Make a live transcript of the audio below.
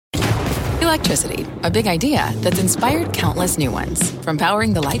Electricity, a big idea that's inspired countless new ones. From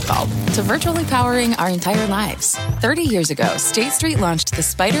powering the light bulb to virtually powering our entire lives. 30 years ago, State Street launched the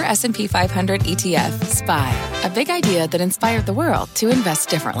Spider S&P 500 ETF, SPY. A big idea that inspired the world to invest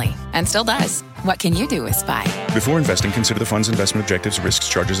differently. And still does. What can you do with SPY? Before investing, consider the fund's investment objectives, risks,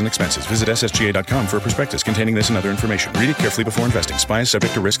 charges, and expenses. Visit ssga.com for a prospectus containing this and other information. Read it carefully before investing. SPY is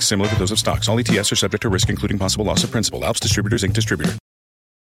subject to risks similar to those of stocks. All ETFs are subject to risk, including possible loss of principal. Alps Distributors, Inc. Distributor.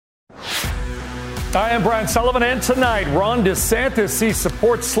 I am Brian Sullivan, and tonight, Ron DeSantis sees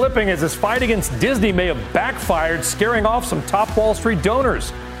support slipping as his fight against Disney may have backfired, scaring off some top Wall Street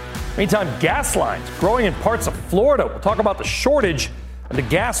donors. Meantime, gas lines growing in parts of Florida. We'll talk about the shortage and the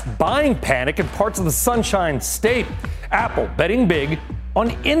gas buying panic in parts of the Sunshine State. Apple betting big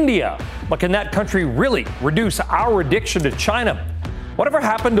on India. But can that country really reduce our addiction to China? Whatever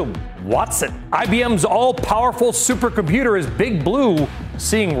happened to Watson? IBM's all-powerful supercomputer is Big Blue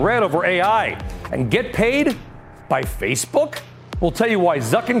seeing red over AI. And get paid by Facebook? We'll tell you why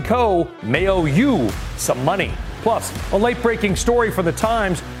Zuck & Co. may owe you some money. Plus, a late-breaking story from the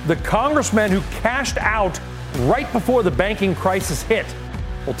Times, the congressman who cashed out right before the banking crisis hit.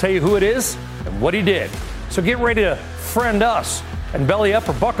 We'll tell you who it is and what he did. So get ready to friend us and belly up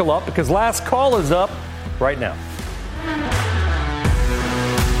or buckle up, because last call is up right now.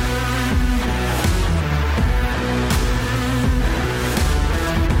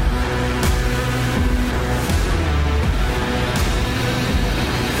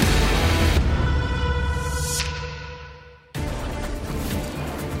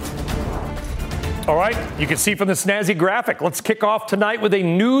 All right, you can see from the snazzy graphic. Let's kick off tonight with a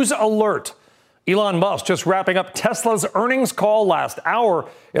news alert. Elon Musk just wrapping up Tesla's earnings call last hour.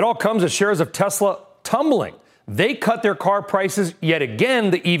 It all comes as shares of Tesla tumbling. They cut their car prices yet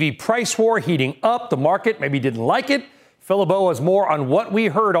again. The EV price war heating up. The market maybe didn't like it. Phil LeBeau has more on what we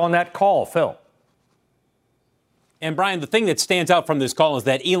heard on that call. Phil. And Brian, the thing that stands out from this call is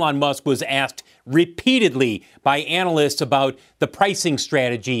that Elon Musk was asked repeatedly by analysts about the pricing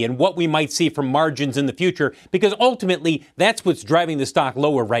strategy and what we might see from margins in the future, because ultimately that's what's driving the stock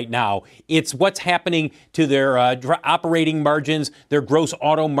lower right now. It's what's happening to their operating margins, their gross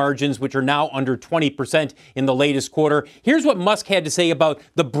auto margins, which are now under 20% in the latest quarter. Here's what Musk had to say about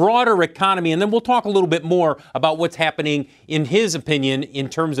the broader economy, and then we'll talk a little bit more about what's happening, in his opinion, in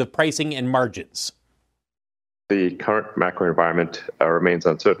terms of pricing and margins. The current macro environment remains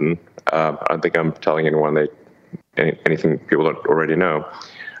uncertain. I don't think I'm telling anyone anything people don't already know,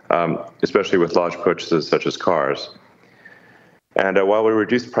 especially with large purchases such as cars. And while we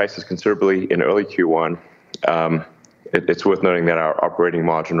reduced prices considerably in early Q1, it's worth noting that our operating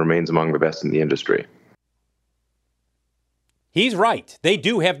margin remains among the best in the industry. He's right. They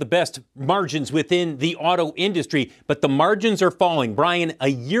do have the best margins within the auto industry, but the margins are falling. Brian, a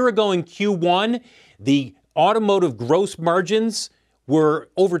year ago in Q1, the automotive gross margins were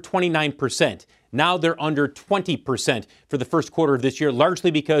over 29%. Now they're under 20% for the first quarter of this year,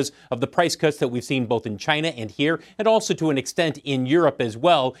 largely because of the price cuts that we've seen both in China and here, and also to an extent in Europe as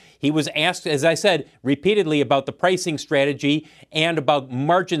well. He was asked, as I said, repeatedly about the pricing strategy and about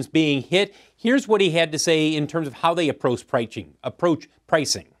margins being hit. Here's what he had to say in terms of how they approach pricing.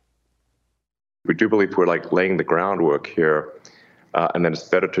 We do believe we're laying the groundwork here, and then it's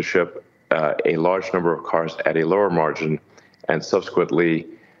better to ship a large number of cars at a lower margin and subsequently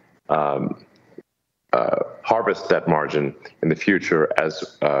harvest that margin in the future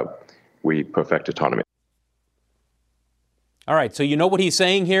as we perfect autonomy. All right, so you know what he's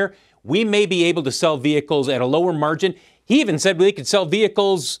saying here? We may be able to sell vehicles at a lower margin. He even said we could sell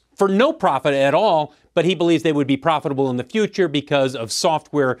vehicles for no profit at all, but he believes they would be profitable in the future because of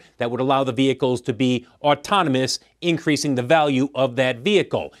software that would allow the vehicles to be autonomous, increasing the value of that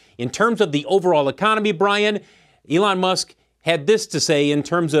vehicle. In terms of the overall economy, Brian, Elon Musk had this to say in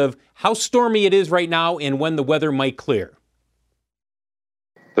terms of how stormy it is right now and when the weather might clear.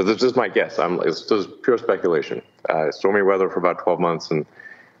 This is my guess. It's just pure speculation. Stormy weather for about 12 months, and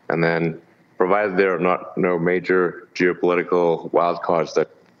then provided there are no major geopolitical wild cards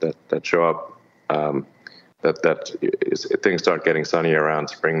that show up, things start getting sunny around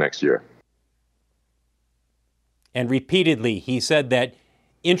spring next year. And repeatedly, he said that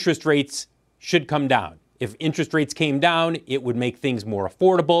interest rates should come down. If interest rates came down, it would make things more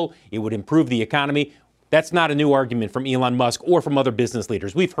affordable. It would improve the economy. That's not a new argument from Elon Musk or from other business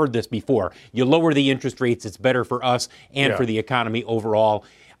leaders. We've heard this before. You lower the interest rates, it's better for us and for the economy overall.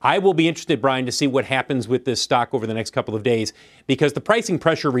 I will be interested, Brian, to see what happens with this stock over the next couple of days, because the pricing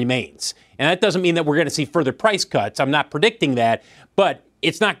pressure remains. And that doesn't mean that we're going to see further price cuts. I'm not predicting that, but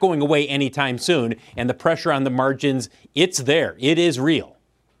it's not going away anytime soon. And the pressure on the margins, it's there. It is real.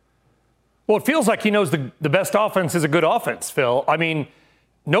 Well, it feels like he knows the best offense is a good offense, Phil. I mean,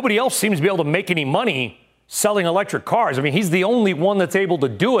 nobody else seems to be able to make any money selling electric cars. I mean, he's the only one that's able to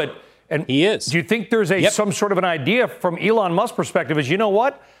do it. And he is. Do you think there's some sort of an idea from Elon Musk's perspective is, you know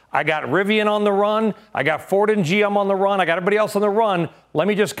what? I got Rivian on the run. I got Ford and GM on the run. I got everybody else on the run. Let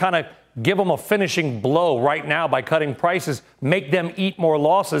me just kind of give them a finishing blow right now by cutting prices, make them eat more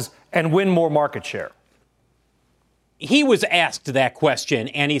losses, and win more market share. He was asked that question,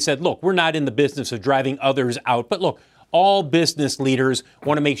 and he said, look, we're not in the business of driving others out. But look, all business leaders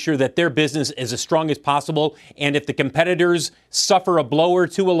want to make sure that their business is as strong as possible. And if the competitors suffer a blow or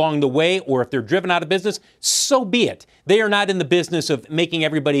two along the way, or if they're driven out of business, so be it. They are not in the business of making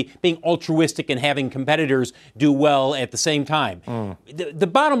everybody being altruistic and having competitors do well at the same time. The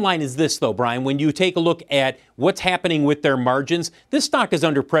bottom line is this, though, Brian, when you take a look at what's happening with their margins, this stock is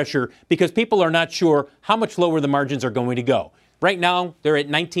under pressure because people are not sure how much lower the margins are going to go. Right now, they're at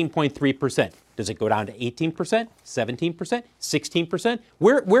 19.3%. Does it go down to 18%, 17%, 16%?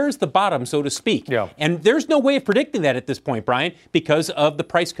 Where is the bottom, so to speak? Yeah. And there's no way of predicting that at this point, Brian, because of the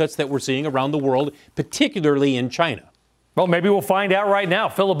price cuts that we're seeing around the world, particularly in China. Well, maybe we'll find out right now.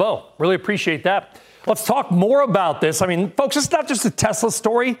 Phil LeBeau, really appreciate that. Let's talk more about this. I mean, folks, it's not just a Tesla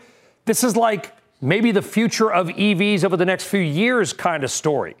story. This is like maybe the future of EVs over the next few years kind of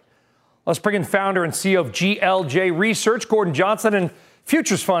story. Let's bring in founder and CEO of GLJ Research, Gordon Johnson, and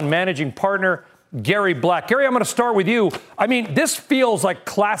Futures Fund managing partner, Gary Black. Gary, I'm going to start with you. I mean, this feels like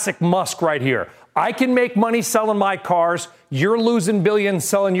classic Musk right here. I can make money selling my cars. You're losing billions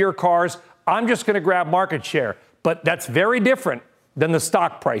selling your cars. I'm just going to grab market share. But that's very different than the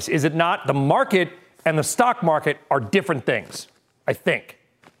stock price. Is it not? The market and the stock market are different things, I think.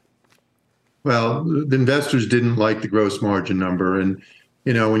 Well, the investors didn't like the gross margin number. And,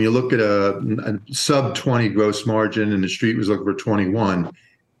 you know, when you look at a sub 20 gross margin and the street was looking for 21,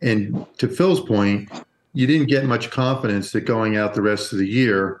 and to Phil's point, you didn't get much confidence that going out the rest of the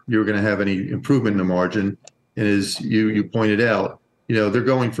year, you were going to have any improvement in the margin. And as you pointed out, you know, they're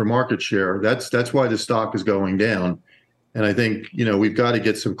going for market share. That's why the stock is going down. And I think, you know, we've got to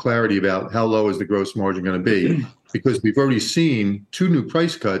get some clarity about how low is the gross margin going to be, because we've already seen 2 new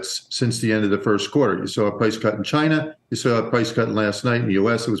price cuts since the end of the first quarter. You saw a price cut in China. You saw a price cut last night in the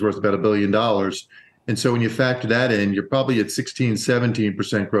U.S. It was worth about $1 billion. And so when you factor that in, you're probably at 16,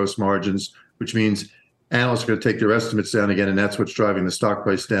 17% gross margins, which means analysts are going to take their estimates down again, and that's what's driving the stock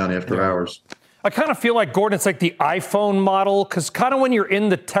price down after hours. I kind of feel like, Gordon, it's like the iPhone model, because kind of when you're in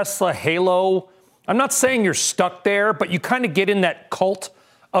the Tesla halo, I'm not saying you're stuck there, but you kind of get in that cult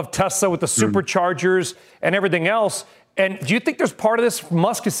of Tesla with the superchargers and everything else. And do you think there's part of this?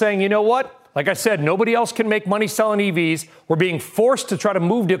 Musk is saying, you know what? Like I said, nobody else can make money selling EVs. We're being forced to try to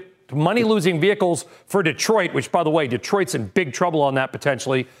move to money-losing vehicles for Detroit, which, by the way, Detroit's in big trouble on that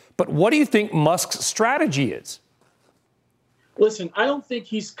potentially. But what do you think Musk's strategy is? Listen, I don't think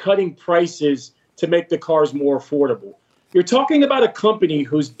he's cutting prices to make the cars more affordable. You're talking about a company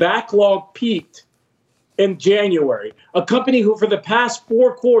whose backlog peaked in January, a company who for the past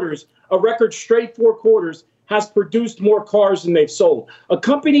 4 quarters, a record straight 4 quarters, has produced more cars than they've sold. A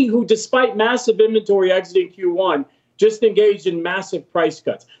company who, despite massive inventory exiting Q1, just engaged in massive price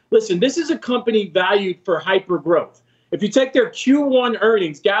cuts. Listen, this is a company valued for hyper growth. If you take their Q1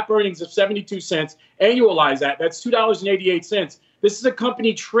 earnings, GAAP earnings of 72 cents, annualize that, that's $2.88. This is a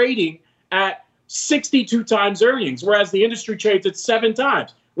company trading at 62 times earnings, whereas the industry trades at 7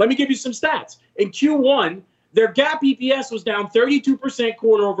 times. Let me give you some stats. In Q1, their GAAP EPS was down 32%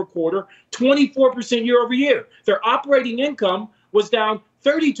 quarter over quarter, 24% year over year. Their operating income was down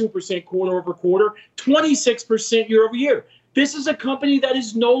 32% quarter over quarter, 26% year over year. This is a company that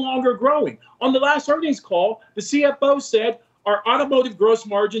is no longer growing. On the last earnings call, the CFO said our automotive gross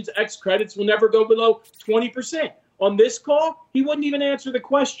margins ex credits will never go below 20%. On this call, he wouldn't even answer the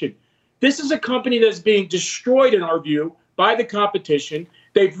question. This is a company that's being destroyed, in our view, by the competition.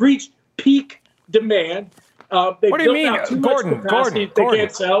 They've reached peak demand. What do you mean, Gordon? They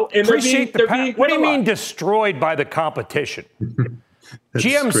can't sell, and what do you mean destroyed by the competition?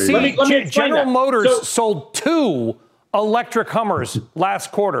 GMC, General Motors sold 2 electric Hummers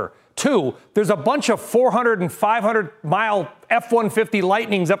last quarter. 2. There's a bunch of 400 and 500-mile F-150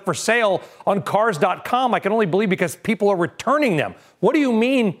 Lightnings up for sale on Cars.com. I can only believe because people are returning them. What do you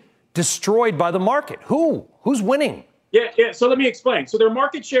mean destroyed by the market? Who's winning? Yeah. So let me explain. So their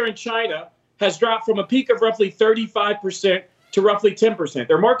market share in China has dropped from a peak of roughly 35% to roughly 10%.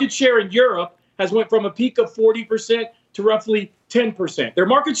 Their market share in Europe has went from a peak of 40% to roughly 10%. Their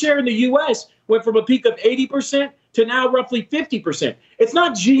market share in the U.S. went from a peak of 80% to now roughly 50%. It's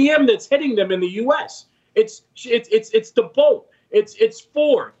not GM that's hitting them in the U.S. It's the Bolt. It's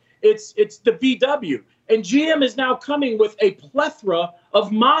Ford. It's the VW. And GM is now coming with a plethora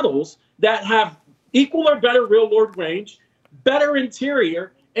of models that have equal or better real-world range, better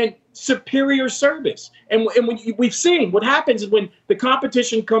interior, and superior service. And when we've seen what happens is when the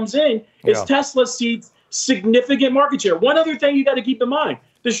competition comes in, is Tesla cedes significant market share. One other thing you got to keep in mind,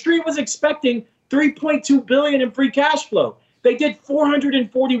 the street was expecting $3.2 billion in free cash flow. They did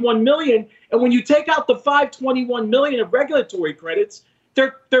 $441 million. And when you take out the $521 million of regulatory credits,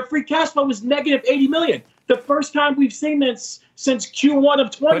 their free cash flow was negative $80 million. The first time we've seen this since Q1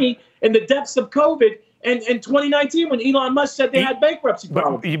 of 20 in the depths of COVID and 2019 when Elon Musk said they had bankruptcy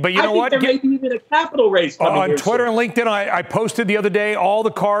problems. But you know what? There may be even a capital raise coming on Twitter and LinkedIn, I posted the other day all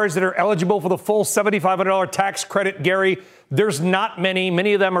the cars that are eligible for the full $7,500 tax credit, Gary. There's not many.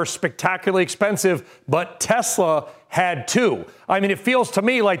 Many of them are spectacularly expensive, but Tesla had two. I mean, it feels to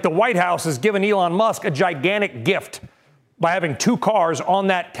me like the White House has given Elon Musk a gigantic gift by having two cars on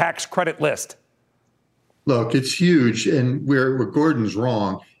that tax credit list. Look, it's huge. And where Gordon's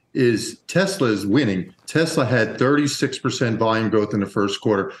wrong is Tesla is winning. Tesla had 36% volume growth in the first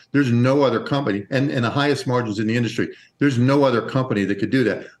quarter. There's no other company, and the highest margins in the industry. There's no other company that could do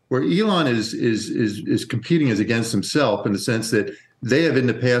that. Where Elon is competing is against himself in the sense that they have in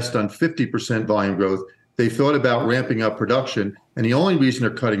the past done 50% volume growth. They thought about ramping up production, and the only reason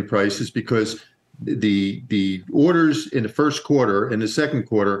they're cutting price is because the orders in the first quarter and the second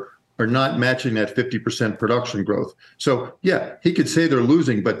quarter are not matching that 50% production growth. So, yeah, he could say they're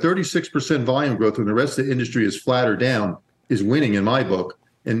losing, but 36% volume growth when the rest of the industry is flat or down is winning in my book.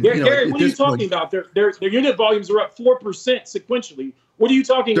 And Gary, what are you talking about? Their unit volumes are up 4% sequentially. What are you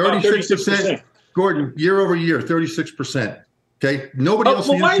talking about? 36%. Gordon, year over year, 36%. Okay, nobody else.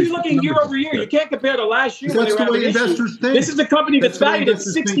 Well, why are you looking year over year? You can't compare to last year. That's the way investors think. This is a company that's valued at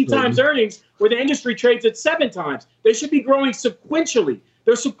 60 times earnings, where the industry trades at 7 times. They should be growing sequentially.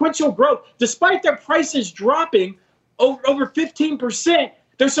 Their sequential growth, despite their prices dropping over 15%,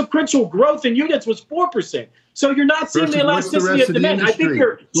 their sequential growth in units was 4%. So you're not seeing the elasticity of demand. I think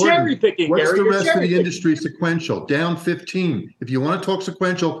you're cherry picking, Gary. What's the rest of the industry sequential? Down 15. If you want to talk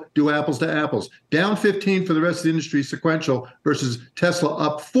sequential, do apples to apples. Down 15 for the rest of the industry sequential versus Tesla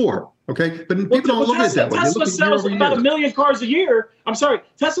up 4. Okay, but people don't look at it that way. Tesla sells about 1 million cars a year. I'm sorry,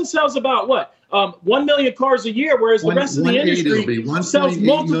 Tesla sells about what? 1 million cars a year, whereas the rest of the industry sells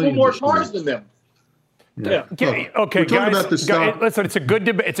multiple more cars than them. Yeah. Okay, guys, listen, it's a good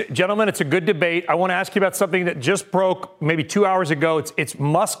debate. Gentlemen, it's a good debate. I want to ask you about something that just broke maybe 2 hours ago. It's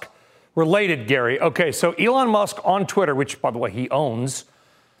Musk related, Gary. Okay, so Elon Musk on Twitter, which, by the way, he owns,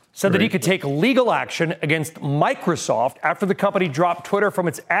 said that he could take legal action against Microsoft after the company dropped Twitter from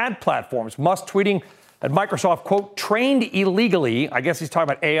its ad platforms. Musk tweeting that Microsoft, quote, trained illegally, I guess he's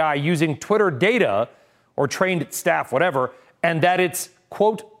talking about AI, using Twitter data or trained staff, whatever, and that it's,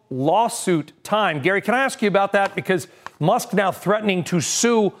 quote, lawsuit time. Gary, can I ask you about that? Because Musk now threatening to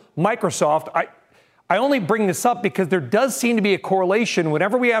sue Microsoft. I only bring this up because there does seem to be a correlation.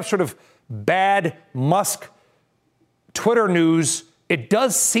 Whenever we have sort of bad Musk Twitter news, it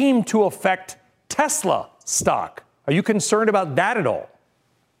does seem to affect Tesla stock. Are you concerned about that at all?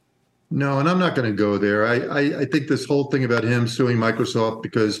 No, and I'm not going to go there. I think this whole thing about him suing Microsoft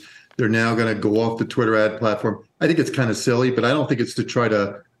because they're now going to go off the Twitter ad platform, I think it's kind of silly, but I don't think it's to try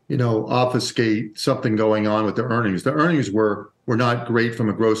to obfuscate something going on with the earnings. The earnings were not great from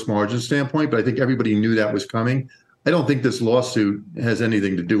a gross margin standpoint, but I think everybody knew that was coming. I don't think this lawsuit has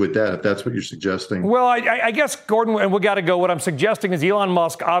anything to do with that, if that's what you're suggesting. Well, I guess, Gordon, and we got to go. What I'm suggesting is Elon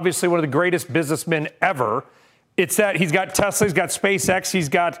Musk, obviously one of the greatest businessmen ever. It's that he's got Tesla, he's got SpaceX, he's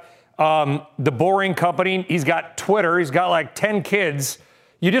got the Boring Company, he's got Twitter, he's got like 10 kids.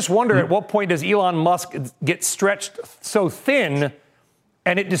 You just wonder at what point does Elon Musk get stretched so thin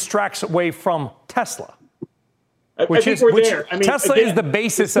and it distracts away from Tesla? Tesla is the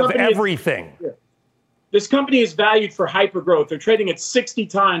basis of everything. This company is valued for hypergrowth. They're trading at 60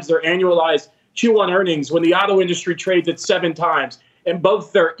 times their annualized Q1 earnings when the auto industry trades at 7 times. And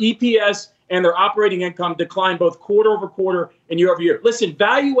both their EPS and their operating income decline both quarter over quarter and year over year. Listen,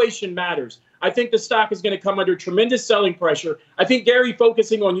 valuation matters. I think the stock is going to come under tremendous selling pressure. I think Gary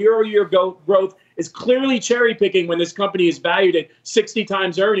focusing on year-over-year growth is clearly cherry-picking when this company is valued at 60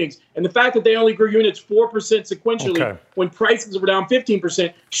 times earnings. And the fact that they only grew units 4% sequentially when prices were down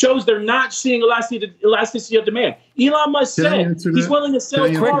 15% shows they're not seeing elasticity of demand. Elon Musk said he's willing to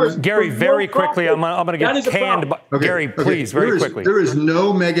sell cars. Gary, very quickly, I'm going to get canned. Gary, please, very quickly. There is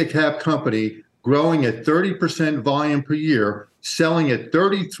no mega cap company growing at 30% volume per year, selling at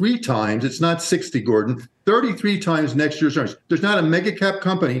 33 times. It's not 60, Gordon. 33 times next year's earnings. There's not a mega cap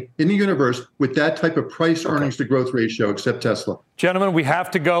company in the universe with that type of price earnings to growth ratio except Tesla. Gentlemen, we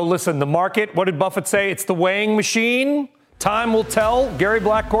have to go. Listen, the market, what did Buffett say? It's the weighing machine. Time will tell. Gary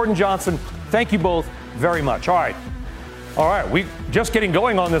Black, Gordon Johnson, thank you both very much. All right, we just getting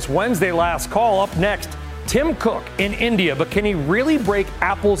going on this Wednesday last call. Up next, Tim Cook in India, but can he really break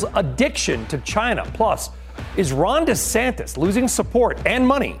Apple's addiction to China? Plus, is Ron DeSantis losing support and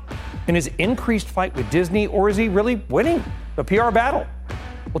money in his increased fight with Disney, or is he really winning the PR battle?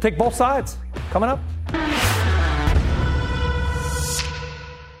 We'll take both sides. Coming up.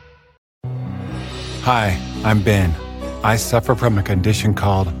 Hi, I'm Ben. I suffer from a condition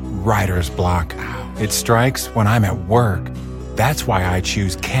called writer's block. It strikes when I'm at work. That's why I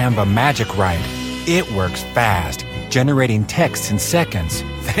choose Canva Magic Write. It works fast, generating text in seconds,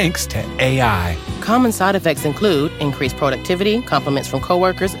 thanks to AI. Common side effects include increased productivity, compliments from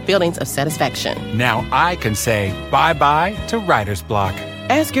coworkers, feelings of satisfaction. Now I can say bye-bye to writer's block.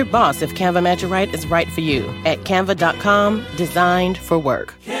 Ask your boss if Canva Magic Write is right for you at canva.com, designed for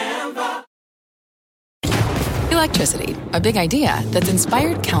work. Electricity, a big idea that's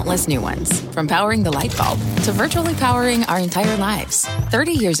inspired countless new ones. From powering the light bulb to virtually powering our entire lives.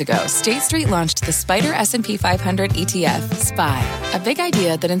 30 years ago, State Street launched the Spider S&P 500 ETF, SPY. A big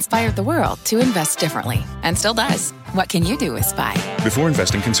idea that inspired the world to invest differently. And still does. What can you do with SPY? Before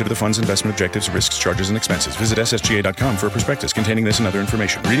investing, consider the fund's investment objectives, risks, charges, and expenses. Visit ssga.com for a prospectus containing this and other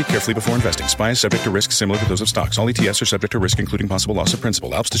information. Read it carefully before investing. SPY is subject to risks similar to those of stocks. All ETFs are subject to risk, including possible loss of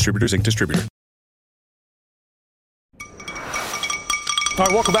principal. Alps Distributors, Inc. Distributor. All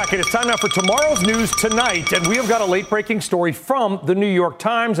right, welcome back. It is time now for tomorrow's news tonight, and we have got a late-breaking story from the New York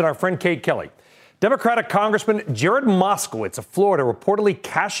Times and our friend Kate Kelly. Democratic Congressman Jared Moskowitz of Florida reportedly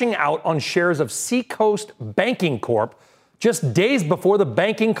cashing out on shares of Seacoast Banking Corp. just days before the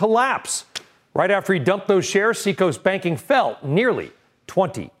banking collapse. Right after he dumped those shares, Seacoast Banking fell nearly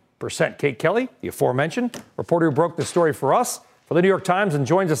 20%. Kate Kelly, the aforementioned reporter who broke the story for us for the New York Times and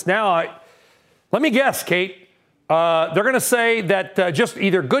joins us now. Let me guess, Kate. They're going to say that just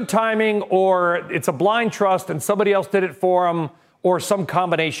either good timing or it's a blind trust and somebody else did it for them or some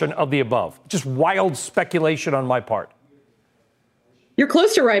combination of the above. Just wild speculation on my part. You're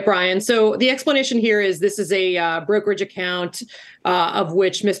close to right, Brian. So the explanation here is this is a brokerage account of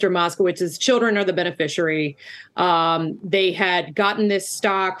which Mr. Moskowitz's children are the beneficiary. They had gotten this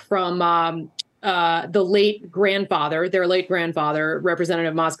stock from their late grandfather,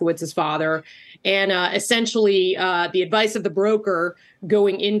 Representative Moskowitz's father. And essentially, the advice of the broker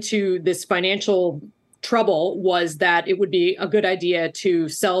going into this financial trouble was that it would be a good idea to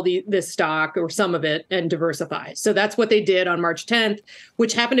sell this stock or some of it and diversify. So that's what they did on March 10th,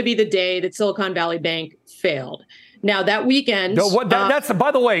 which happened to be the day that Silicon Valley Bank failed. Now, that weekend... No, that's by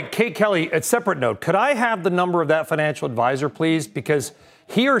the way, Kate Kelly, a separate note. Could I have the number of that financial advisor, please? Because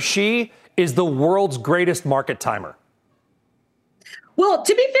he or she is the world's greatest market timer. Well,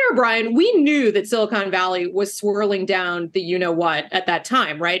 to be fair, Brian, we knew that Silicon Valley was swirling down the you-know-what at that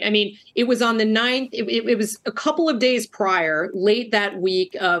time, right? I mean, it was on the 9th. It was a couple of days prior, late that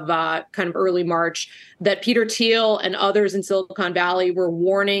week of kind of early March, that Peter Thiel and others in Silicon Valley were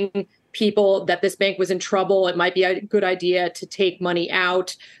warning people that this bank was in trouble. It might be a good idea to take money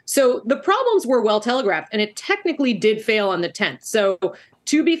out. So the problems were well telegraphed, and it technically did fail on the 10th. So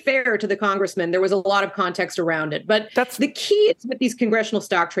to be fair to the congressman, there was a lot of context around it. But the key is with these congressional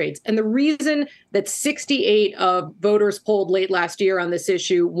stock trades. And the reason that 68 of voters polled late last year on this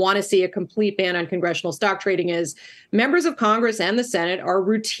issue want to see a complete ban on congressional stock trading is members of Congress and the Senate are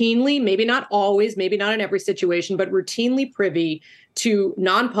routinely, maybe not always, maybe not in every situation, but routinely privy to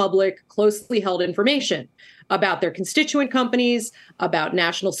non-public, closely held information about their constituent companies, about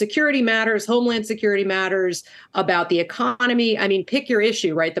national security matters, homeland security matters, about the economy. I mean, pick your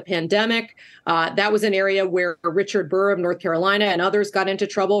issue, right? The pandemic, that was an area where Richard Burr of North Carolina and others got into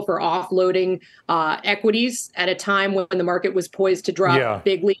trouble for offloading equities at a time when the market was poised to drop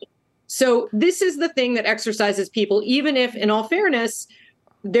bigly. So this is the thing that exercises people, even if, in all fairness,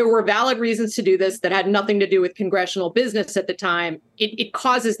 there were valid reasons to do this that had nothing to do with congressional business at the time. It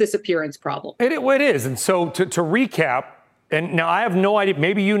causes this appearance problem. It is. And so to recap, and now I have no idea,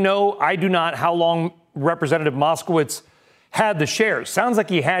 maybe you know, I do not, how long Representative Moskowitz had the shares. Sounds like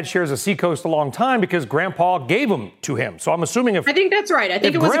he had shares of Seacoast a long time because Grandpa gave them to him. So I'm assuming I think that's right. I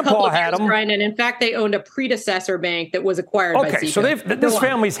think it was Grandpa a couple of years, Brian, and in fact, they owned a predecessor bank that was acquired by Seacoast. Okay, so this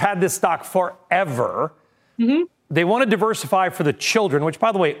family's had this stock forever. Mm-hmm. They want to diversify for the children, which,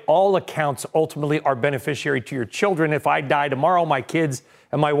 by the way, all accounts ultimately are beneficiary to your children. If I die tomorrow, my kids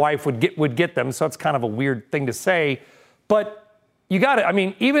and my wife would get them. So it's kind of a weird thing to say. But you got it. I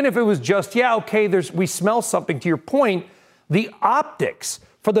mean, even if it was just, we smell something, to your point, the optics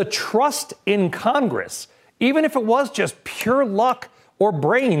for the trust in Congress, even if it was just pure luck or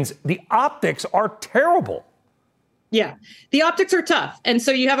brains, the optics are terrible. Yeah, the optics are tough. And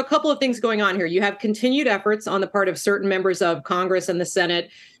so you have a couple of things going on here. You have continued efforts on the part of certain members of Congress and the Senate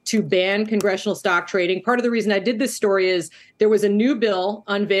to ban congressional stock trading. Part of the reason I did this story is there was a new bill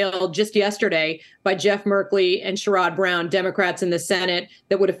unveiled just yesterday by Jeff Merkley and Sherrod Brown, Democrats in the Senate,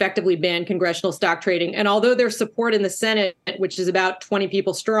 that would effectively ban congressional stock trading. And although their support in the Senate, which is about 20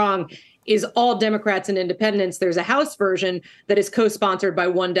 people strong, is all Democrats and independents, there's a House version that is co-sponsored by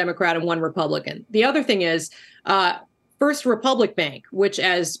one Democrat and one Republican. The other thing is First Republic Bank, which,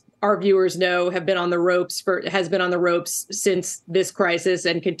 as our viewers know, has been on the ropes since this crisis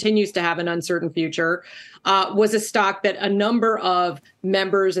and continues to have an uncertain future, was a stock that a number of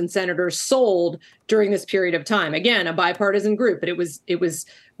members and senators sold during this period of time. Again, a bipartisan group, but it was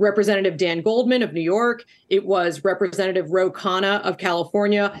Representative Dan Goldman of New York. It was Representative Ro Khanna of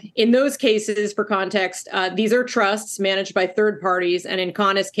California. In those cases, for context, these are trusts managed by third parties. And in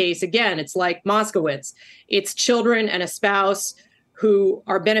Khanna's case, again, it's like Moskowitz. It's children and a spouse who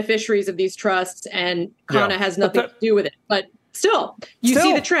are beneficiaries of these trusts, and Khanna has nothing to do with it. But still, you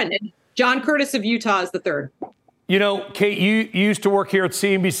see the trend. And John Curtis of Utah is the third. You know, Kate, you used to work here at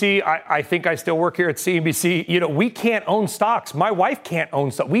CNBC. I think I still work here at CNBC. You know, we can't own stocks. My wife can't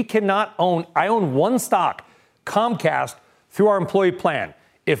own stock. We cannot own. I own one stock, Comcast, through our employee plan.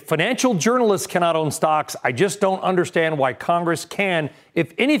 If financial journalists cannot own stocks, I just don't understand why Congress can,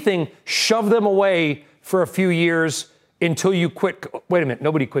 if anything, shove them away for a few years until you quit. Wait a minute.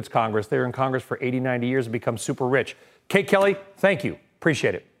 Nobody quits Congress. They're in Congress for 80, 90 years and become super rich. Kate Kelly, thank you.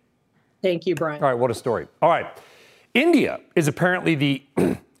 Appreciate it. Thank you, Brian. All right. What a story. All right. India is apparently the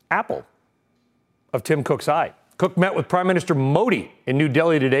apple of Tim Cook's eye. Cook met with Prime Minister Modi in New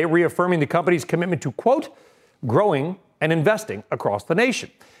Delhi today, reaffirming the company's commitment to, quote, growing and investing across the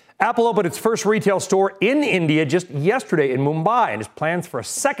nation. Apple opened its first retail store in India just yesterday in Mumbai and has plans for a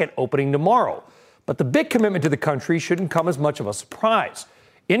second opening tomorrow. But the big commitment to the country shouldn't come as much of a surprise.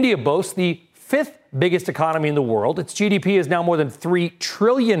 India boasts the fifth biggest economy in the world. Its GDP is now more than $3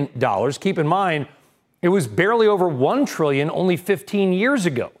 trillion. Keep in mind, it was barely over $1 trillion only 15 years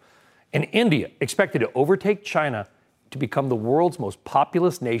ago. And India expected to overtake China to become the world's most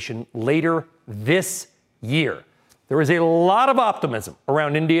populous nation later this year. There is a lot of optimism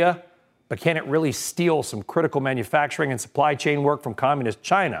around India, but can it really steal some critical manufacturing and supply chain work from communist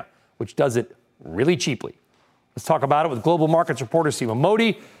China, which does it really cheaply? Let's talk about it with global markets reporter Seema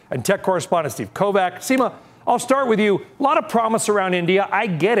Modi and tech correspondent Steve Kovac. Seema, I'll start with you. A lot of promise around India. I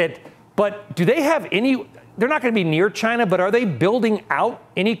get it. But do they have any, they're not going to be near China, but are they building out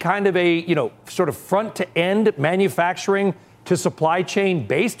any kind of a, sort of front to end manufacturing to supply chain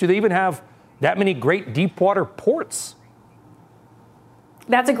base? Do they even have that many great deep water ports?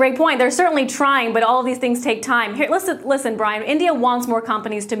 That's a great point. They're certainly trying, but all of these things take time. Here, listen, Brian, India wants more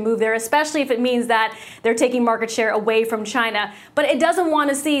companies to move there, especially if it means that they're taking market share away from China. But it doesn't want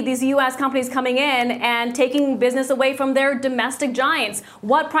to see these U.S. companies coming in and taking business away from their domestic giants.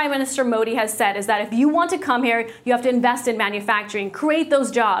 What Prime Minister Modi has said is that if you want to come here, you have to invest in manufacturing, create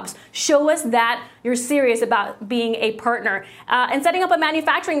those jobs, show us that you're serious about being a partner. And setting up a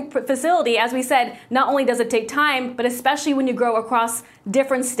manufacturing facility, as we said, not only does it take time, but especially when you grow across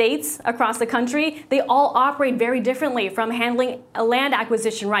different states across the country, they all operate very differently, from handling land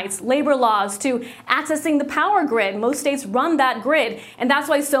acquisition rights, labor laws, to accessing the power grid. Most states run that grid. And that's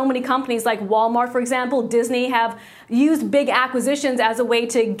why so many companies like Walmart, for example, Disney, have used big acquisitions as a way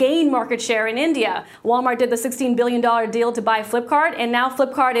to gain market share in India. Walmart did the $16 billion deal to buy Flipkart, and now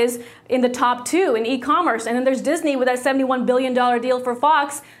Flipkart is in the top 2 in e-commerce. And then there's Disney with that $71 billion deal for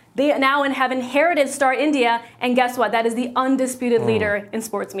Fox. They now have inherited Star India, and guess what? That is the undisputed leader in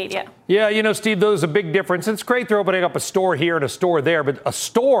sports media. Yeah, Steve, there's a big difference. It's great they're opening up a store here and a store there, but a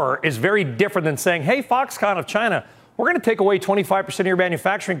store is very different than saying, hey, Foxconn of China, we're going to take away 25% of your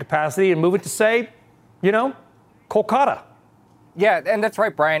manufacturing capacity and move it to, say, Kolkata. Yeah, and that's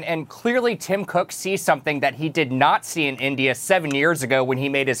right, Brian. And clearly Tim Cook sees something that he did not see in India 7 years ago when he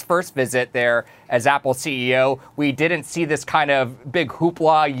made his first visit there as Apple CEO. We didn't see this kind of big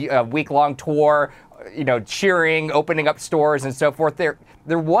hoopla, week-long tour, cheering, opening up stores and so forth.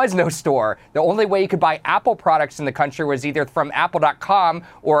 There was no store. The only way you could buy Apple products in the country was either from Apple.com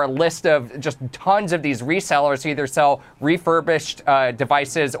or a list of just tons of these resellers who either sell refurbished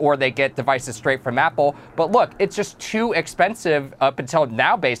devices or they get devices straight from Apple. But look, it's just too expensive up until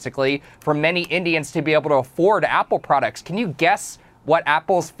now, basically, for many Indians to be able to afford Apple products. Can you guess what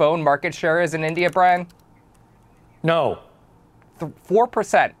Apple's phone market share is in India, Brian? No.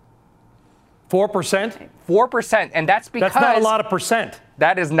 4%. 4%? 4%. And that's because... That's not a lot of percent.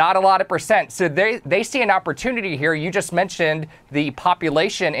 That is not a lot of percent. So they see an opportunity here. You just mentioned the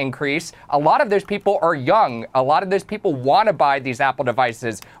population increase. A lot of those people are young. A lot of those people want to buy these Apple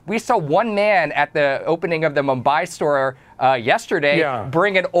devices. We saw one man at the opening of the Mumbai store yesterday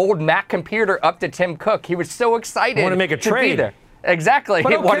bring an old Mac computer up to Tim Cook. He was so excited. Want to make a trade. Be there. Exactly.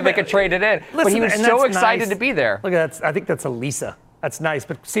 He wanted to make a trade it in. Listen, but he was so excited nice. to be there. Look at that. I think that's Elisa. That's nice.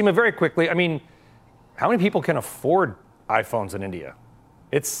 But Seema, very quickly, I mean, how many people can afford iPhones in India?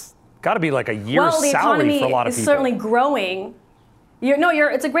 It's got to be like a year's salary for a lot of people. Well, the economy is certainly growing.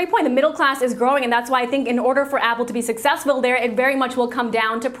 It's a great point. The middle class is growing, and that's why I think in order for Apple to be successful there, it very much will come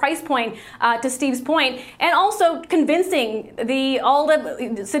down to price point, to Steve's point, and also convincing all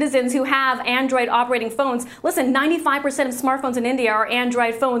the citizens who have Android operating phones. Listen, 95% of smartphones in India are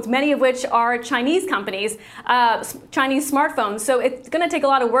Android phones, many of which are Chinese companies, Chinese smartphones. So it's going to take a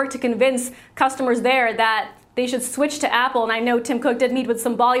lot of work to convince customers there that they should switch to Apple. And I know Tim Cook did meet with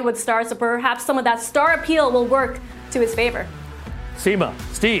some Bollywood stars, so perhaps some of that star appeal will work to his favor. Seema,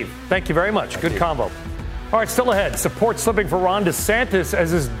 Steve, thank you very much. Good combo. All right, still ahead. Support slipping for Ron DeSantis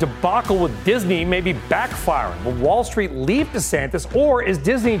as his debacle with Disney may be backfiring. Will Wall Street leave DeSantis, or is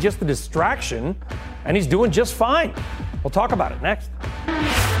Disney just a distraction and he's doing just fine? We'll talk about it next.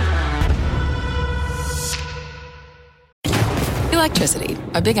 Electricity,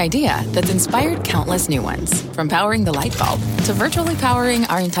 a big idea that's inspired countless new ones. From powering the light bulb to virtually powering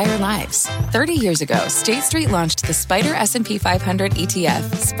our entire lives. 30 years ago, State Street launched the Spider S&P 500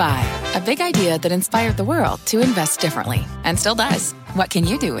 ETF, SPY. A big idea that inspired the world to invest differently. And still does. What can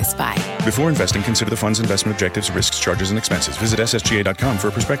you do with SPY? Before investing, consider the fund's investment objectives, risks, charges, and expenses. Visit ssga.com for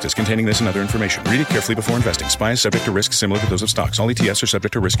a prospectus containing this and other information. Read it carefully before investing. SPY is subject to risks similar to those of stocks. All ETFs are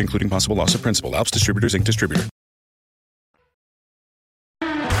subject to risk, including possible loss of principal. Alps Distributors, Inc. Distributor.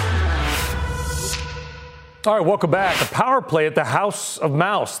 All right, welcome back. The power play at the House of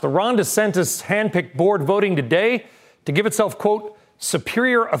Mouse. The Ron DeSantis handpicked board voting today to give itself, quote,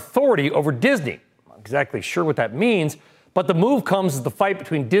 superior authority over Disney. I'm not exactly sure what that means, but the move comes as the fight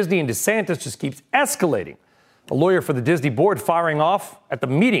between Disney and DeSantis just keeps escalating. A lawyer for the Disney board firing off at the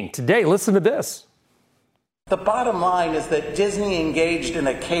meeting today. Listen to this. The bottom line is that Disney engaged in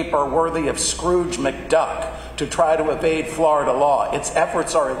a caper worthy of Scrooge McDuck to try to evade Florida law. Its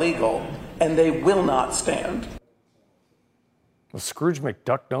efforts are illegal, and they will not stand. Was Scrooge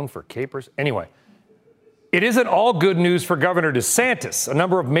McDuck known for capers? Anyway, it isn't all good news for Governor DeSantis. A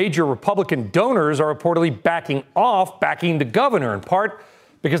number of major Republican donors are reportedly backing the governor, in part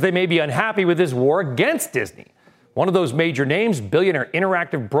because they may be unhappy with his war against Disney. One of those major names, billionaire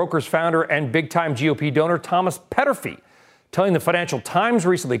Interactive Brokers founder and big-time GOP donor Thomas Petterfy, telling the Financial Times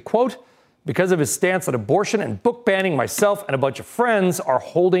recently, quote, because of his stance on abortion and book banning, myself and a bunch of friends are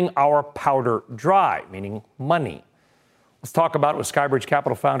holding our powder dry, meaning money. Let's talk about it with Skybridge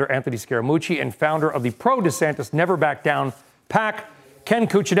Capital founder Anthony Scaramucci and founder of the pro-DeSantis Never Back Down PAC, Ken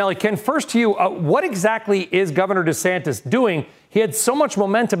Cuccinelli. Ken, first to you, what exactly is Governor DeSantis doing? He had so much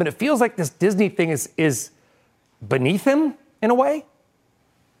momentum, and it feels like this Disney thing is beneath him in a way?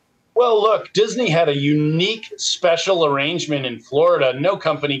 Well, look, Disney had a unique special arrangement in Florida. No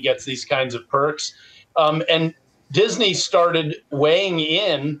company gets these kinds of perks. And Disney started weighing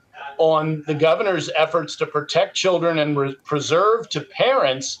in on the governor's efforts to protect children and preserve to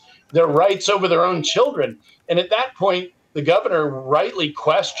parents their rights over their own children. And at that point, the governor rightly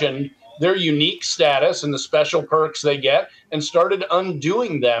questioned their unique status and the special perks they get and started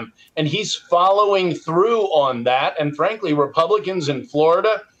undoing them. And he's following through on that. And frankly, Republicans in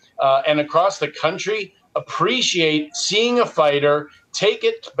Florida and across the country appreciate seeing a fighter take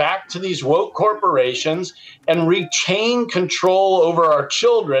it back to these woke corporations and retain control over our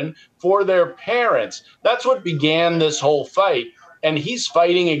children for their parents. That's what began this whole fight. And he's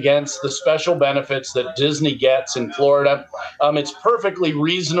fighting against the special benefits that Disney gets in Florida. It's perfectly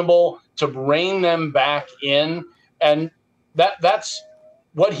reasonable to rein them back in. And that's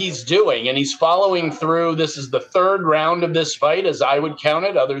what he's doing. And he's following through. This is the third round of this fight, as I would count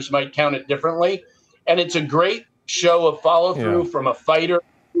it. Others might count it differently. And it's a great show of follow through from a fighter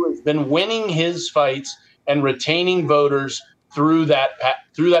who has been winning his fights and retaining voters through that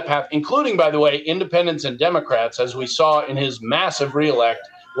path, including, by the way, independents and Democrats, as we saw in his massive reelect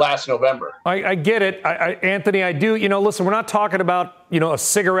last November. I get it. Anthony, I do. Listen, we're not talking about, a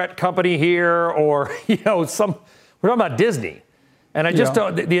cigarette company here or, we're talking about Disney. And I just,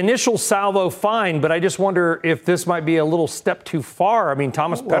 the initial salvo, fine, but I just wonder if this might be a little step too far. I mean,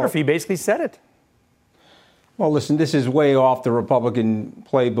 Thomas Petterfy basically said it. Well, listen, this is way off the Republican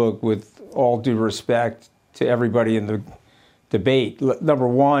playbook, with all due respect to everybody in the debate. Number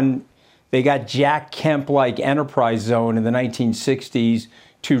one, they got Jack Kemp-like enterprise zone in the 1960s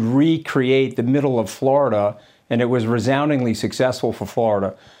to recreate the middle of Florida, and it was resoundingly successful for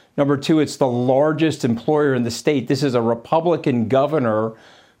Florida. Number two, it's the largest employer in the state. This is a Republican governor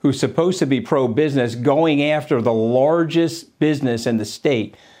who's supposed to be pro-business going after the largest business in the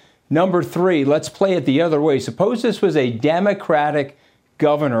state. Number three, let's play it the other way. Suppose this was a Democratic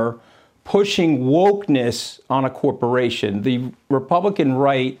governor pushing wokeness on a corporation. The Republican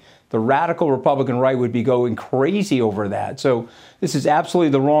right, the radical Republican right, would be going crazy over that. So this is absolutely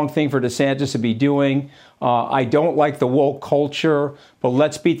the wrong thing for DeSantis to be doing. I don't like the woke culture, but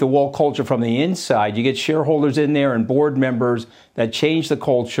let's beat the woke culture from the inside. You get shareholders in there and board members that change the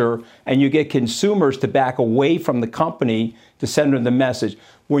culture, and you get consumers to back away from the company to send them the message.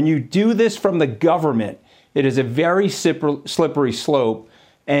 When you do this from the government, it is a very slippery slope.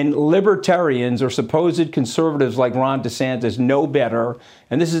 And libertarians or supposed conservatives like Ron DeSantis know better.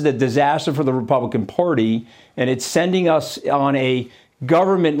 And this is a disaster for the Republican Party. And it's sending us on a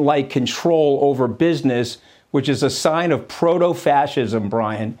government-like control over business, which is a sign of proto-fascism,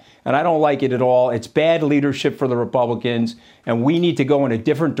 Brian. And I don't like it at all. It's bad leadership for the Republicans. And we need to go in a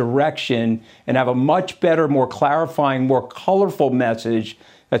different direction and have a much better, more clarifying, more colorful message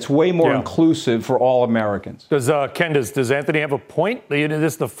that's way more inclusive for all Americans. Does Ken, does Anthony have a point?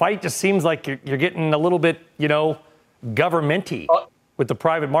 The fight just seems like you're getting a little bit, governmenty with the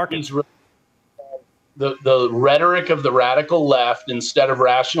private market. The rhetoric of the radical left instead of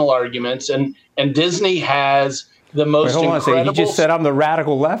rational arguments, and Disney has the most hold on incredible. A second. He just said I'm the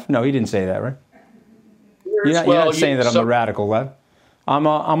radical left? No, he didn't say that, right? You're not saying that I'm the radical left. I'm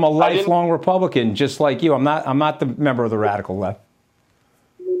a lifelong Republican, just like you. I'm not the member of the radical left.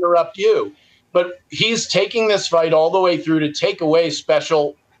 Interrupt you, but he's taking this fight all the way through to take away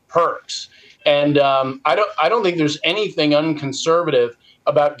special perks, and I don't think there's anything unconservative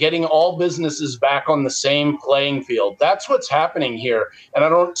about getting all businesses back on the same playing field. That's what's happening here, and I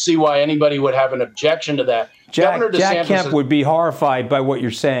don't see why anybody would have an objection to that. Jack Kemp would be horrified by what you're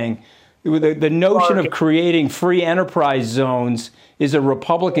saying. The notion of creating free enterprise zones is a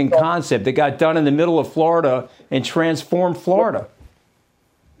Republican concept that got done in the middle of Florida and transformed Florida.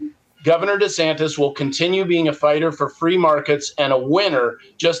 Governor DeSantis will continue being a fighter for free markets and a winner,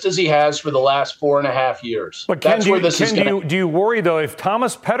 just as he has for the last 4.5 years. But Ken, do you worry, though, if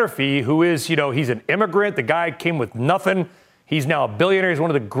Thomas Petterfee, who is, he's an immigrant, the guy came with nothing, he's now a billionaire, he's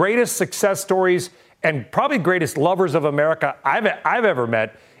one of the greatest success stories and probably greatest lovers of America I've ever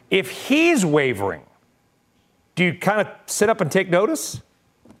met, if he's wavering, do you kind of sit up and take notice?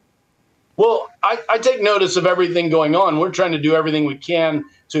 Well, I take notice of everything going on. We're trying to do everything we can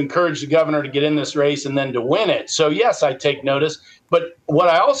to encourage the governor to get in this race and then to win it. So, yes, I take notice. But what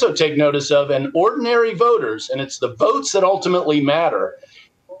I also take notice of, and ordinary voters, and it's the votes that ultimately matter,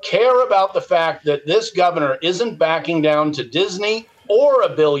 care about the fact that this governor isn't backing down to Disney or a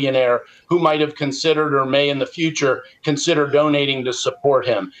billionaire who might have considered or may in the future consider donating to support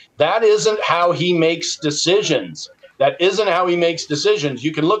him. That isn't how he makes decisions. That isn't how he makes decisions.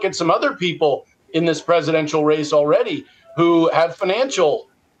 You can look at some other people in this presidential race already who have financial,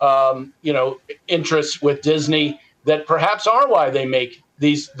 interests with Disney that perhaps are why they make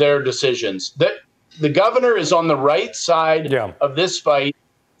their decisions. That the governor is on the right side of this fight.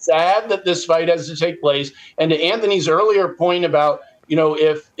 Sad that this fight has to take place. And to Anthony's earlier point about,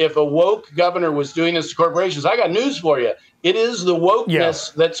 if a woke governor was doing this to corporations, I got news for you. It is the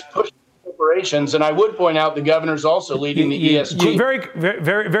wokeness that's pushing corporations, and I would point out the governor's also leading the ESG.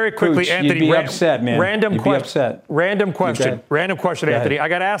 Very quickly, Cooch, Anthony. You'd be upset, man. Random question, Anthony. I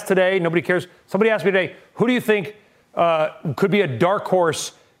got asked today. Nobody cares. Somebody asked me today, who do you think could be a dark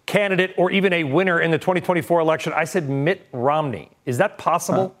horse candidate or even a winner in the 2024 election? I said Mitt Romney. Is that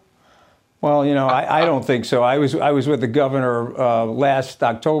possible? Well, I don't think so. I was with the governor last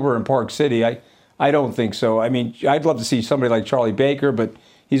October in Park City. I don't think so. I mean, I'd love to see somebody like Charlie Baker, but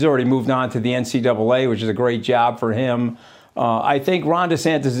he's already moved on to the NCAA, which is a great job for him. I think Ron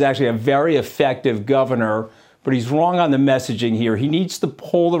DeSantis is actually a very effective governor, but he's wrong on the messaging here. He needs to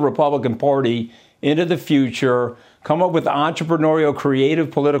pull the Republican Party into the future, come up with entrepreneurial,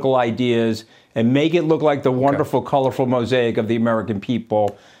 creative political ideas, and make it look like the wonderful, colorful mosaic of the American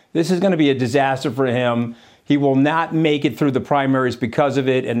people. This is going to be a disaster for him. He will not make it through the primaries because of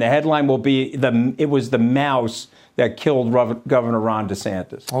it, and the headline will be, it was the mouse that killed Governor Ron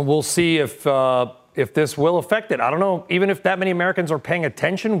DeSantis. Well, we'll see if this will affect it. I don't know, even if that many Americans are paying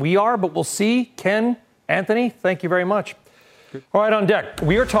attention. We are, but we'll see. Ken, Anthony, thank you very much. All right, on deck,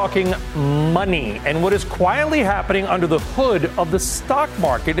 we are talking money and what is quietly happening under the hood of the stock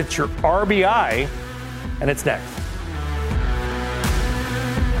market. It's your RBI, and it's next.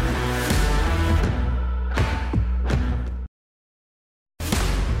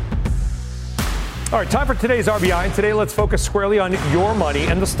 All right, time for today's RBI, and today let's focus squarely on your money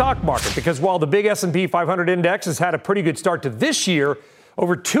and the stock market, because while the big S&P 500 index has had a pretty good start to this year,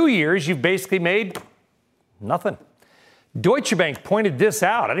 over 2 years, you've basically made nothing. Deutsche Bank pointed this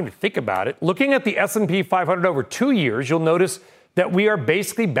out. I didn't even think about it. Looking at the S&P 500 over 2 years, you'll notice that we are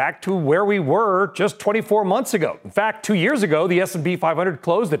basically back to where we were just 24 months ago. In fact, 2 years ago, the S&P 500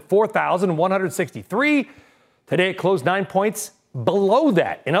 closed at 4,163. Today, it closed 9 points below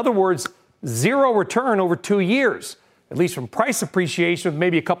that. In other words, zero return over 2 years, at least from price appreciation with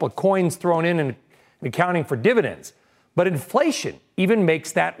maybe a couple of coins thrown in and accounting for dividends. But inflation even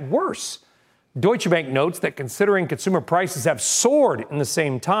makes that worse. Deutsche Bank notes that considering consumer prices have soared in the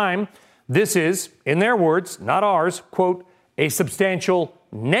same time, this is, in their words, not ours, quote, a substantial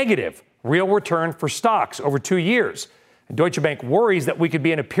negative real return for stocks over 2 years. And Deutsche Bank worries that we could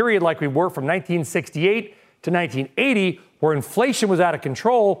be in a period like we were from 1968 to 1980, where inflation was out of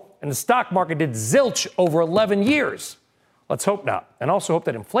control and the stock market did zilch over 11 years. Let's hope not. And also hope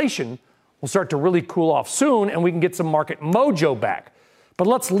that inflation will start to really cool off soon and we can get some market mojo back. But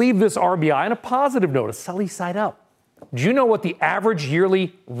let's leave this RBI on a positive note, a sunny side up. Do you know what the average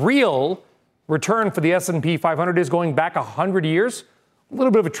yearly real return for the S&P 500 is going back 100 years? A little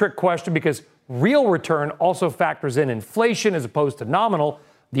bit of a trick question because real return also factors in inflation as opposed to nominal.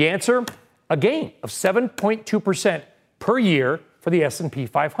 The answer, a gain of 7.2% per year for the S&P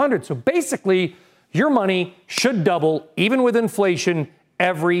 500. So basically, your money should double even with inflation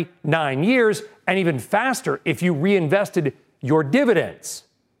every 9 years, and even faster if you reinvested your dividends.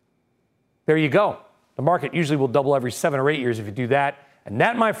 There you go. The market usually will double every 7 or 8 years if you do that. And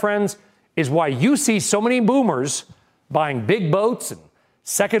that, my friends, is why you see so many boomers buying big boats and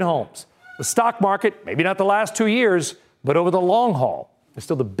second homes. The stock market, maybe not the last 2 years, but over the long haul, is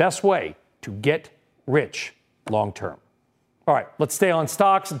still the best way to get rich long term. All right, let's stay on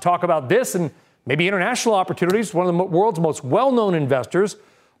stocks and talk about this and maybe international opportunities. One of the world's most well-known investors,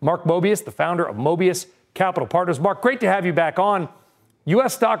 Mark Mobius, the founder of Mobius Capital Partners. Mark, great to have you back on.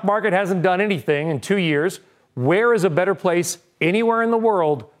 U.S. stock market hasn't done anything in 2 years. Where is a better place anywhere in the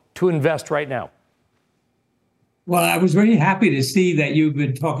world to invest right now? Well, I was very happy to see that you've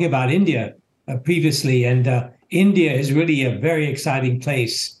been talking about India previously, and India is really a very exciting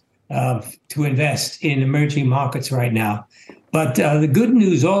place to invest in emerging markets right now. But the good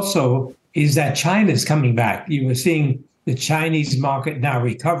news also is that China is coming back. You were seeing the Chinese market now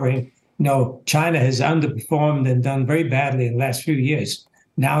recovering. You know, China has underperformed and done very badly in the last few years.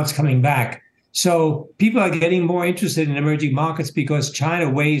 Now it's coming back. So people are getting more interested in emerging markets because China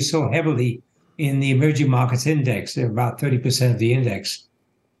weighs so heavily in the emerging markets index. They're about 30% of the index.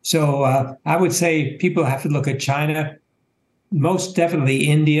 So I would say people have to look at China, most definitely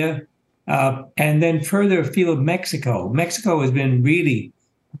India, and then further afield, Mexico. Mexico has been really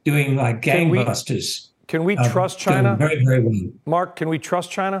doing like gangbusters. Can we trust China? Very, very well. Mark, can we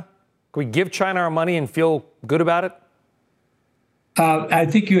trust China? Can we give China our money and feel good about it? I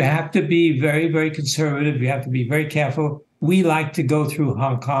think you have to be very, very conservative. You have to be very careful. We like to go through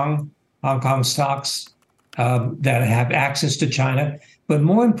Hong Kong stocks that have access to China. But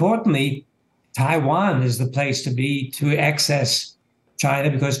more importantly, Taiwan is the place to be to access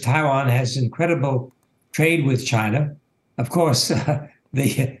China because Taiwan has incredible trade with China. Of course,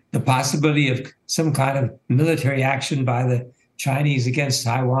 the possibility of some kind of military action by the Chinese against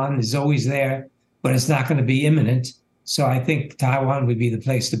Taiwan is always there, but it's not going to be imminent. So I think Taiwan would be the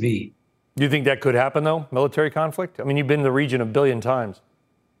place to be. Do you think that could happen, though, military conflict? I mean, you've been in the region 1 billion times.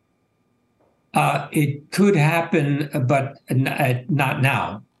 It could happen, but not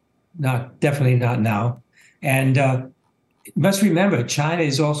now. Definitely not now. And you must remember, China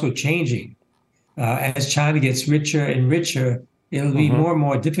is also changing. As China gets richer and richer, it'll be more and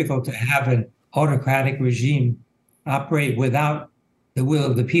more difficult to have an autocratic regime operate without the will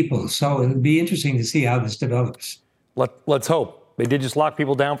of the people. So it'll be interesting to see how this develops. Let's hope. They did just lock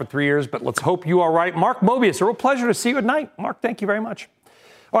people down for 3 years, but let's hope you are right. Mark Mobius, a real pleasure to see you at night. Mark, thank you very much.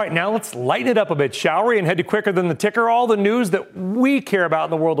 All right, now let's lighten it up a bit, shall we? And head to Quicker Than the Ticker, all the news that we care about in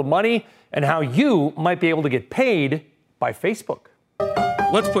the world of money and how you might be able to get paid by Facebook.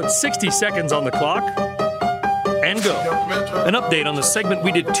 Let's put 60 seconds on the clock and go. An update on the segment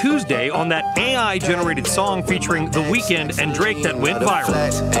we did Tuesday on that AI-generated song featuring The Weeknd and Drake that went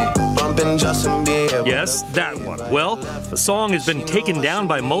viral. bumping Justin Bieber. Yes, that one. Well, the song has been taken down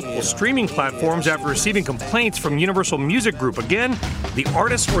by multiple streaming platforms after receiving complaints from Universal Music Group. Again, the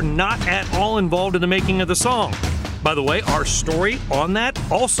artists were not at all involved in the making of the song. By the way, our story on that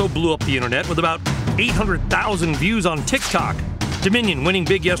also blew up the internet with about 800,000 views on TikTok. Dominion winning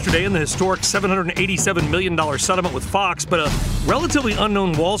big yesterday in the historic $787 million settlement with Fox, but a relatively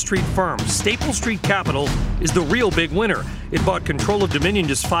unknown Wall Street firm, Staple Street Capital, is the real big winner. It bought control of Dominion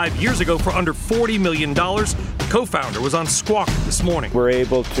just 5 years ago for under $40 million. The co-founder was on Squawk this morning. We're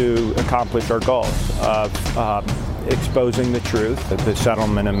able to accomplish our goals of exposing the truth. That the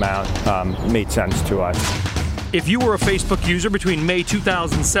settlement amount made sense to us. If you were a Facebook user between May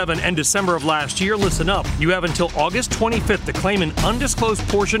 2007 and December of last year, listen up. You have until August 25th to claim an undisclosed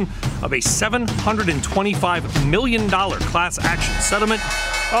portion of a $725 million class action settlement.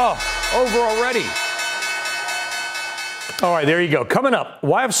 Oh, over already. All right, there you go. Coming up,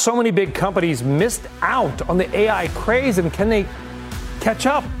 why have so many big companies missed out on the AI craze, and can they catch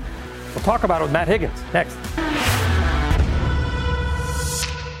up? We'll talk about it with Matt Higgins next.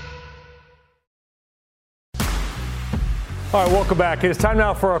 All right, welcome back. It is time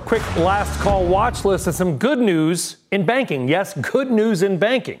now for a quick last call watch list and some good news in banking. Yes, good news in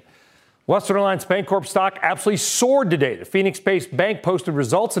banking. Western Alliance Bancorp stock absolutely soared today. The Phoenix-based bank posted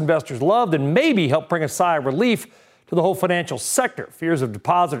results investors loved and maybe helped bring a sigh of relief to the whole financial sector. Fears of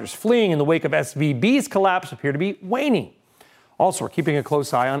depositors fleeing in the wake of SVB's collapse appear to be waning. Also, we're keeping a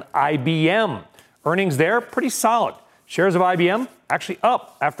close eye on IBM. Earnings there, pretty solid. Shares of IBM actually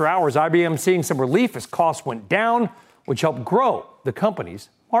up after hours. IBM seeing some relief as costs went down, which helped grow the company's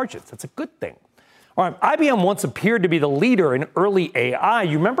margins. That's a good thing. All right, IBM once appeared to be the leader in early AI.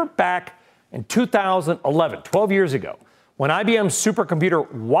 You remember back in 2011, 12 years ago, when IBM's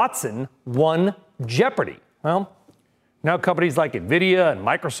supercomputer Watson won Jeopardy. Well, now companies like NVIDIA and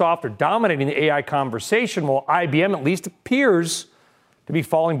Microsoft are dominating the AI conversation, while IBM at least appears to be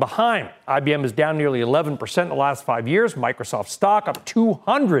falling behind. IBM is down nearly 11% in the last 5 years. Microsoft stock up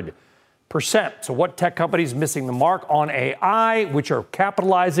 200%. So what tech companies missing the mark on AI, which are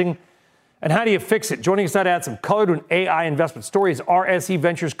capitalizing, and how do you fix it? Joining us now to add some color to an AI investment story is RSE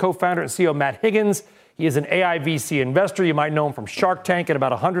Ventures co-founder and CEO Matt Higgins. He is an AI VC investor. You might know him from Shark Tank and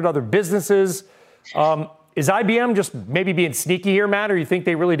about 100 other businesses. Is IBM just maybe being sneaky here, Matt, or you think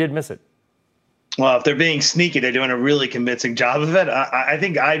they really did miss it? Well, if they're being sneaky, they're doing a really convincing job of it. I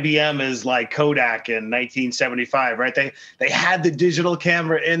think IBM is like Kodak in 1975, right? They had the digital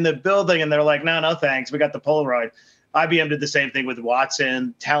camera in the building, and they're like, no, thanks. We got the Polaroid. IBM did the same thing with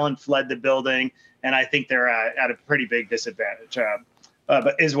Watson. Talent fled the building, and I think they're at a pretty big disadvantage.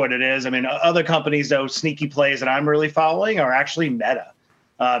 But is what it is. I mean, other companies, though, sneaky plays that I'm really following are actually Meta.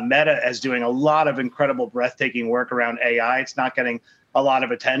 Meta is doing a lot of incredible, breathtaking work around AI. It's not getting a lot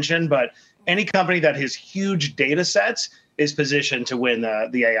of attention, but any company that has huge data sets is positioned to win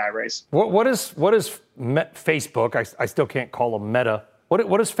the AI race. What is Facebook? I still can't call them Meta.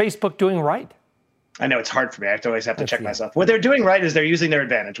 What is Facebook doing right? I know it's hard for me. I always have to check myself. What they're doing right is they're using their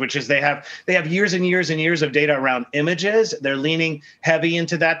advantage, which is they have years and years and years of data around images. They're leaning heavy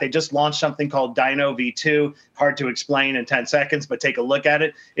into that. They just launched something called Dino V2. Hard to explain in 10 seconds, but take a look at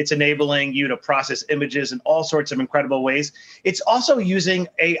it. It's enabling you to process images in all sorts of incredible ways. It's also using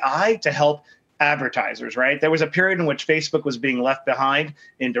AI to help advertisers, right? There was a period in which Facebook was being left behind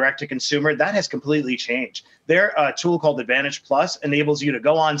in direct to consumer. That has completely changed. Their tool called Advantage Plus enables you to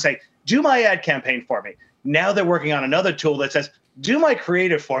go on and say, do my ad campaign for me. Now they're working on another tool that says, do my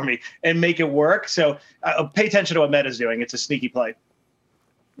creative for me and make it work. So pay attention to what Meta's doing. It's a sneaky play.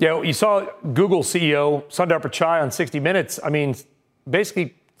 Yeah, you saw Google CEO Sundar Pichai on 60 Minutes. I mean,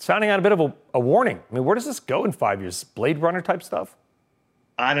 basically sounding out a bit of a warning. I mean, where does this go in 5 years? Blade Runner type stuff?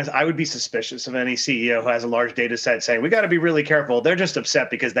 I would be suspicious of any CEO who has a large data set saying we got to be really careful. They're just upset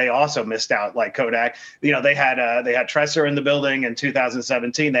because they also missed out, like Kodak. You know, they had Tresser in the building in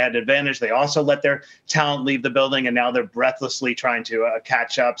 2017. They had an advantage. They also let their talent leave the building, and now they're breathlessly trying to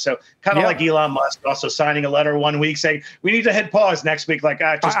catch up. So kind of like Elon Musk also signing a letter 1 week saying we need to hit pause next week. Like,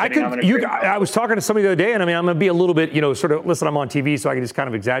 just kidding. I was talking to somebody the other day, and I mean, I'm going to be a little bit, sort of, listen, I'm on TV, so I can just kind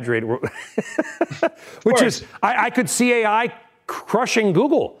of exaggerate, which is I could see AI crushing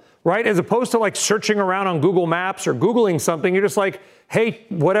Google, right? As opposed to like searching around on Google Maps or Googling something, you're just like, hey,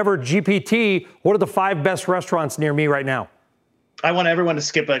 whatever GPT, what are the 5 best restaurants near me right now? I want everyone to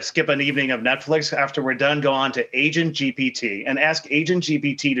skip an evening of Netflix. After we're done, go on to Agent GPT and ask Agent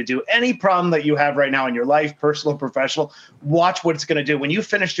GPT to do any problem that you have right now in your life, personal, professional. Watch what it's going to do. When you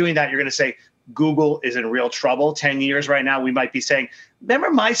finish doing that, you're going to say, Google is in real trouble. 10 years right now, we might be saying, remember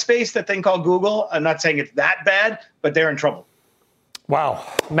MySpace, that thing called Google? I'm not saying it's that bad, but they're in trouble. Wow.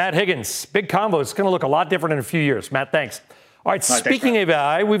 Matt Higgins, big convo. It's going to look a lot different in a few years. Matt, thanks. All right, speaking of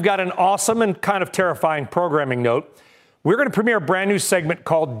AI, we've got an awesome and kind of terrifying programming note. We're going to premiere a brand new segment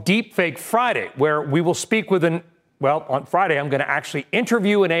called Deepfake Friday, where we will speak with on Friday, I'm going to actually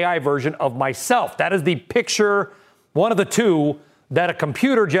interview an AI version of myself. That is the picture, one of the two, that a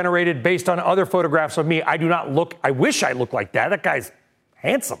computer generated based on other photographs of me. I wish I looked like that. That guy's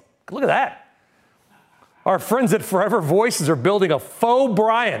handsome. Look at that. Our friends at Forever Voices are building a faux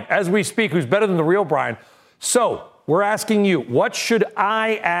Brian as we speak, who's better than the real Brian. So we're asking you, what should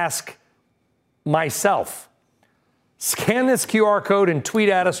I ask myself? Scan this QR code and tweet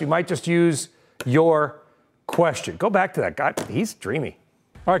at us. We might just use your question. Go back to that guy. He's dreamy.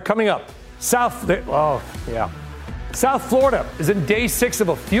 All right, coming up, South Florida is in day 6 of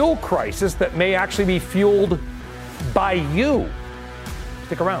a fuel crisis that may actually be fueled by you.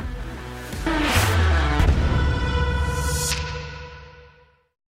 Stick around.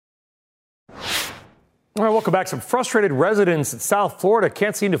 All right, welcome back. Some frustrated residents in South Florida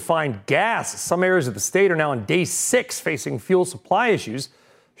can't seem to find gas. Some areas of the state are now on day 6 facing fuel supply issues.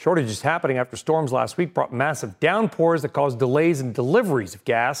 Shortages happening after storms last week brought massive downpours that caused delays in deliveries of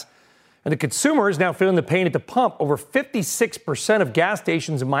gas. And the consumer is now feeling the pain at the pump. Over 56% of gas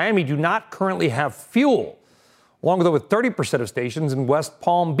stations in Miami do not currently have fuel, along with over 30% of stations in West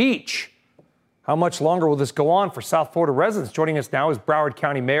Palm Beach. How much longer will this go on for South Florida residents? Joining us now is Broward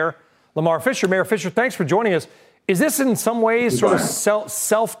County Mayor Lamar Fisher. Mayor Fisher, thanks for joining us. Is this in some ways sort of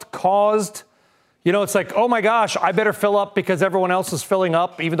self-caused? You know, it's like, oh my gosh, I better fill up because everyone else is filling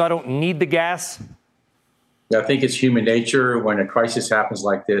up, even though I don't need the gas? I think it's human nature. When a crisis happens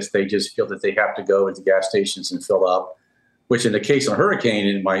like this, they just feel that they have to go into gas stations and fill up, which in the case of a hurricane,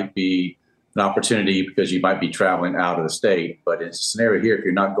 it might be an opportunity because you might be traveling out of the state. But in a scenario here, if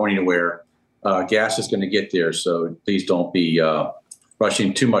you're not going anywhere, gas is going to get there. So please don't be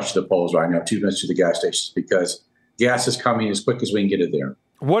rushing too much to the polls right now, too much to the gas stations, because gas is coming as quick as we can get it there.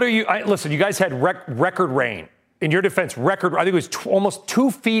 What are you? Listen, you guys had record rain. In your defense, I think it was almost 2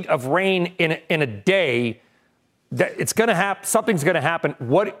 feet of rain in a day. That it's going to happen. Something's going to happen.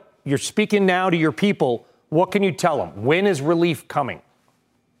 What you're speaking now to your people? What can you tell them? When is relief coming?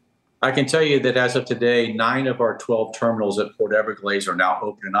 I can tell you that as of today, 9 of our 12 terminals at Port Everglades are now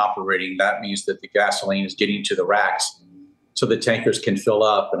open and operating. That means that the gasoline is getting to the racks so the tankers can fill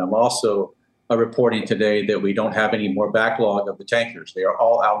up. And I'm also reporting today that we don't have any more backlog of the tankers. They are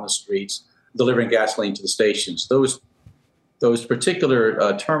all out in the streets delivering gasoline to the stations. Those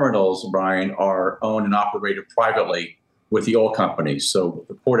particular terminals, Brian, are owned and operated privately with the oil companies. So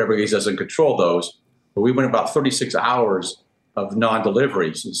the Port Everglades doesn't control those. But we went about 36 hours of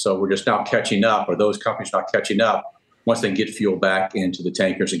non-deliveries. And so we're just now catching up, or those companies not catching up once they get fuel back into the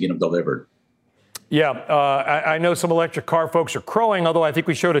tankers and get them delivered. Yeah, I know some electric car folks are crowing, although I think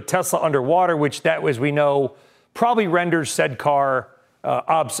we showed a Tesla underwater, which that, as we know, probably renders said car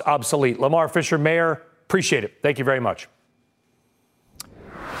obsolete. Lamar Fisher, Mayor, appreciate it. Thank you very much.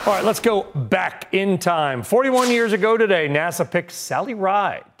 All right, let's go back in time. 41 years ago today, NASA picked Sally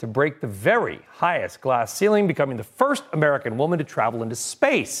Ride to break the very highest glass ceiling, becoming the first American woman to travel into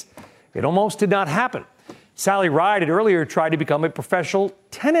space. It almost did not happen. Sally Ride had earlier tried to become a professional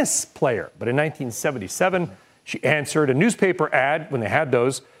tennis player, but in 1977, she answered a newspaper ad, when they had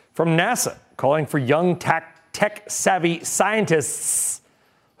those, from NASA, calling for young tech-savvy scientists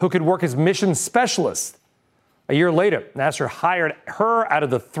who could work as mission specialists. A year later, NASA hired her out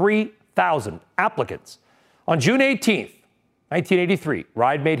of the 3,000 applicants. On June 18th, 1983,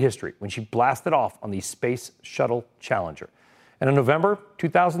 Ride made history when she blasted off on the Space Shuttle Challenger. And in November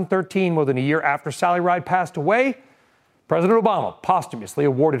 2013, more than a year after Sally Ride passed away, President Obama posthumously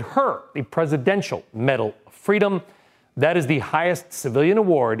awarded her the Presidential Medal of Freedom. That is the highest civilian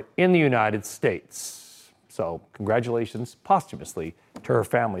award in the United States. So congratulations posthumously to her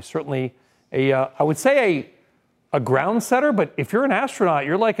family. Certainly I would say a ground setter, but if you're an astronaut,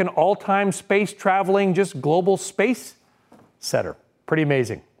 you're like an all-time space traveling, just global space setter. Pretty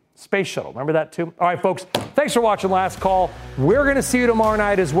amazing. Space Shuttle. Remember that too? All right, folks, thanks for watching Last Call. We're going to see you tomorrow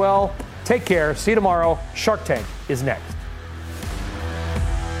night as well. Take care. See you tomorrow. Shark Tank is next.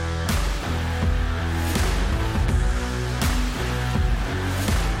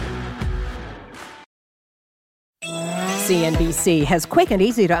 CNBC has quick and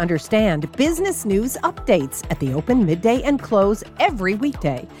easy to understand business news updates at the open, midday, and close every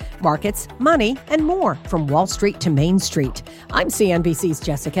weekday. Markets, money, and more from Wall Street to Main Street. I'm CNBC's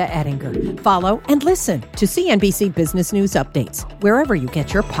Jessica Ettinger. Follow and listen to CNBC Business News Updates wherever you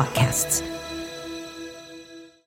get your podcasts.